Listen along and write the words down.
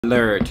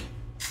Alert.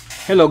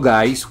 Hello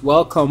guys,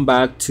 welcome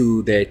back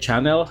to the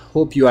channel.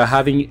 Hope you are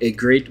having a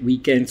great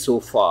weekend so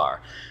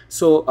far.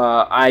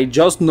 I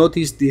just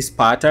noticed this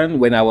pattern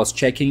when I was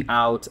checking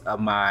out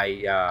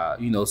my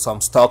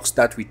some stocks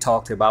that we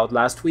talked about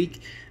last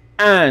week,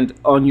 and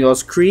on your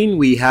screen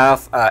we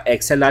have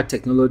Exela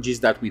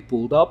technologies that we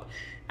pulled up,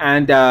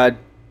 and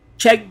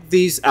check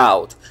this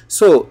out.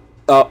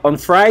 On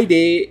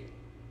Friday,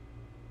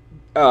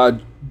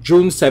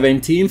 June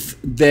 17th,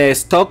 the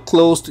stock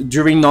closed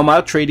during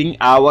normal trading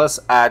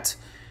hours at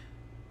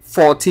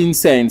 14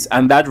 cents,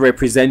 and that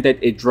represented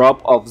a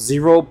drop of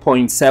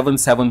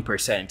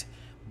 0.77%.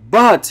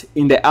 But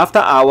in the after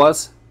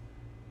hours,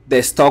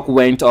 the stock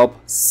went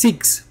up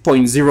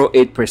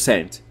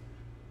 6.08%.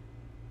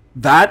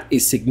 That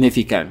is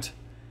significant.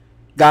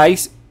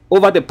 Guys,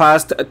 over the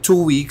past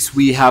 2 weeks,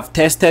 we have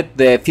tested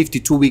the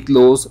 52-week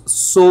lows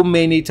so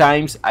many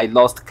times I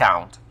lost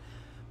count.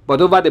 But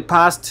over the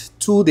past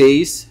 2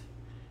 days,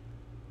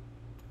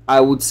 I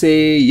would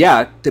say,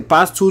 the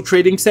past 2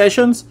 trading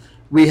sessions,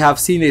 we have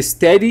seen a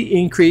steady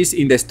increase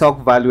in the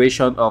stock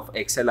valuation of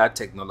Exela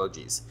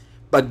Technologies.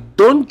 But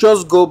don't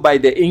just go by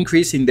the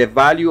increase in the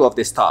value of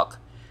the stock.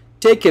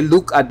 Take a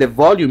look at the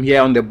volume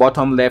here on the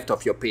bottom left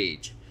of your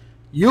page.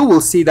 You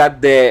will see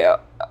that the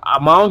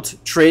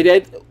amount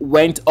traded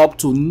went up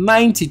to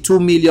 92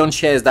 million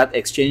shares that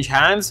exchanged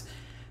hands,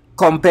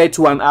 compared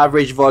to an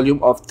average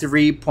volume of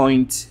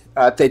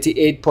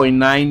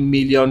 38.9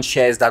 million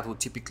shares that would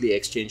typically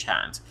exchange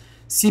hands.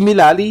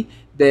 Similarly,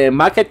 the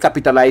market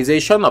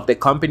capitalization of the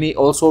company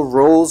also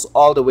rose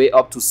all the way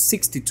up to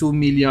 $62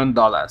 million.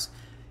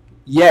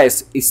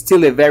 Yes, it's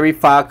still a very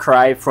far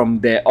cry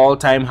from the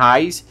all-time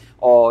highs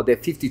or the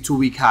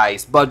 52-week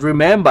highs, but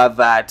remember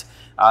that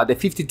the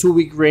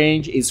 52-week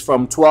range is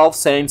from 12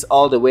 cents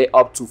all the way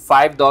up to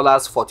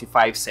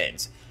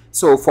 $5.45.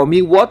 So for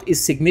me, what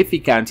is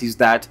significant is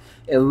that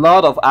a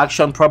lot of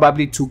action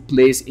probably took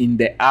place in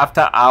the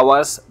after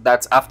hours.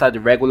 That's after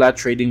the regular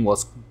trading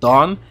was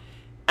done.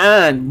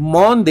 And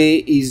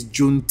Monday is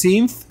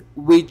Juneteenth,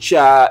 which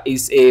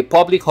is a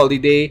public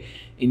holiday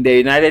in the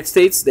United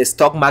States. The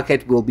stock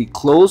market will be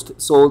closed.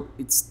 So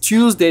it's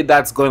Tuesday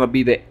that's going to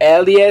be the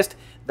earliest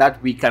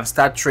that we can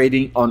start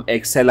trading on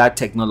Exela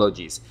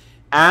Technologies.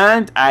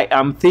 And I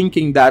am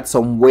thinking that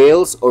some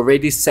whales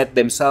already set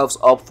themselves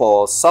up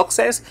for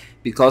success,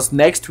 because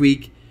next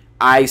week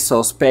I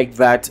suspect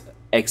that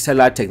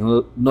Exela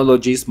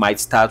Technologies might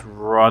start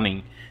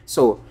running.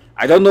 So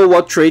I don't know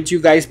what trades you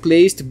guys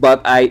placed,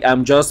 but I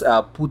am just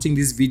putting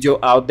this video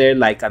out there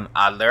like an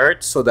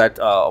alert, so that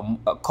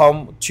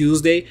come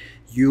Tuesday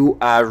you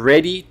are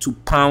ready to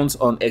pounce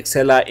on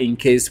Exela in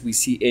case we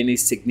see any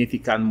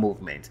significant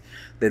movement.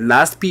 The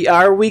last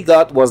PR we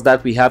got was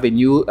that we have a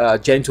new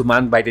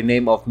gentleman by the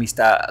name of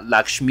Mr.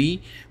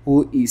 Lakshmi,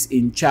 who is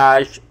in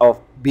charge of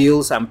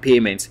bills and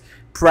payments.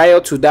 Prior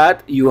to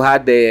that, you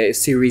had the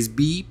Series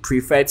B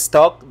preferred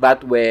stock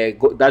that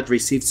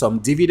received some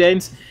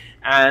dividends,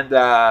 and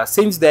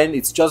since then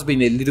it's just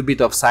been a little bit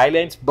of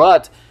silence.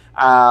 But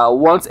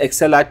once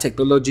Exela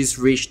Technologies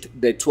reached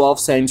the 12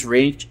 cents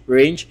range,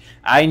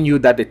 I knew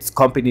that the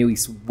company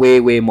is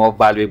way more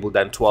valuable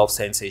than 12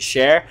 cents a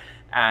share,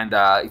 and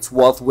it's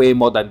worth way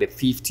more than the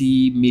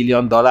 $50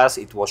 million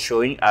it was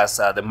showing as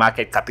the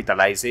market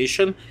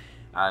capitalization.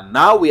 And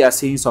now we are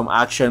seeing some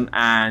action,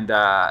 and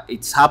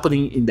it's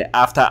happening in the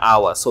after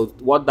hours. So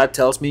what that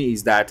tells me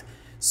is that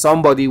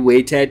somebody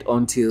waited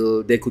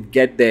until they could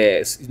get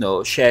their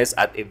shares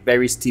at a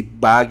very steep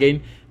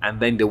bargain, and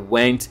then they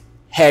went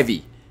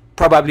heavy,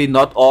 probably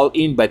not all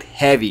in, but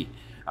heavy,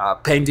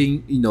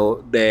 pending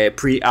the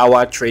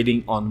pre-hour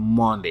trading on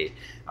Monday.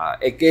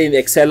 Again,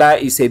 Exela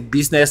is a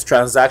business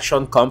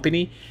transaction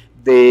company.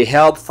 They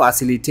help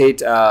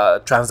facilitate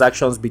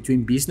transactions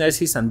between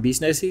businesses and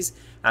businesses,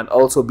 and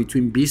also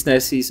between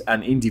businesses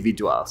and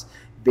individuals.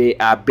 They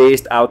are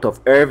based out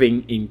of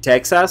Irving in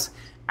Texas,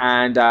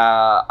 and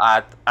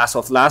as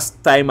of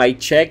last time I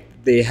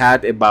checked, they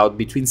had about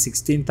between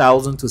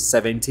 16,000 to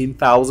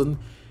 17,000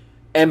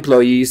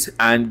 employees,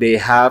 and they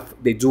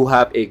do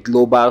have a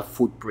global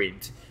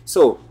footprint.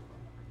 So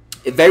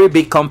a very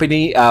big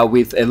company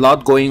with a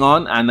lot going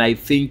on, and I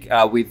think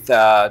with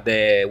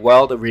the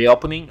world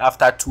reopening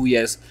after 2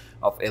 years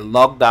of a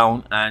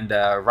lockdown, and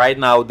right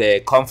now the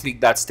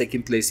conflict that's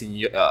taking place in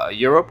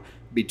Europe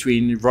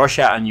between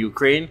Russia and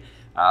Ukraine,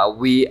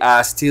 we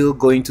are still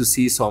going to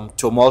see some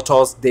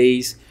tumultuous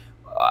days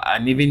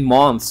and even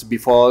months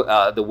before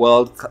the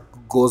world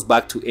goes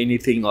back to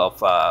anything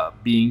of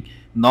being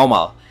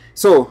normal.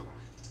 So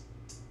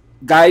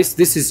guys,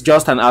 this is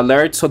just an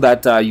alert, so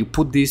that you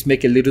put this,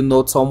 make a little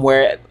note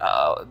somewhere.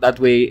 That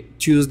way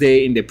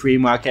Tuesday in the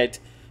pre-market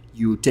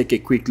you take a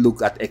quick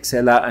look at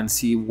Exela and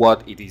see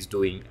what it is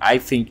doing. I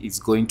think it's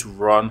going to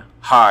run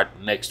hard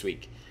next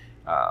week.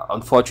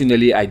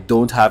 Unfortunately, I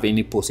don't have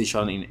any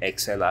position in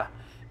Exela,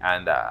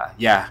 and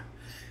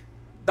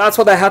that's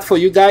what I had for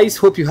you guys.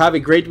 Hope you have a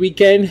great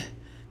weekend.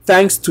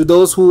 Thanks to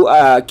those who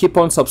keep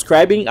on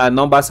subscribing. Our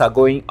numbers are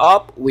going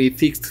up. We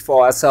fixed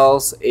for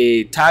ourselves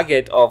a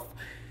target of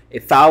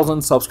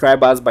 1,000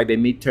 subscribers by the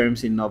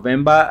midterms in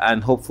November,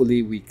 and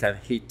hopefully we can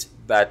hit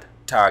that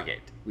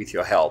target with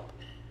your help.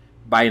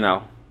 Bye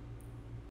now.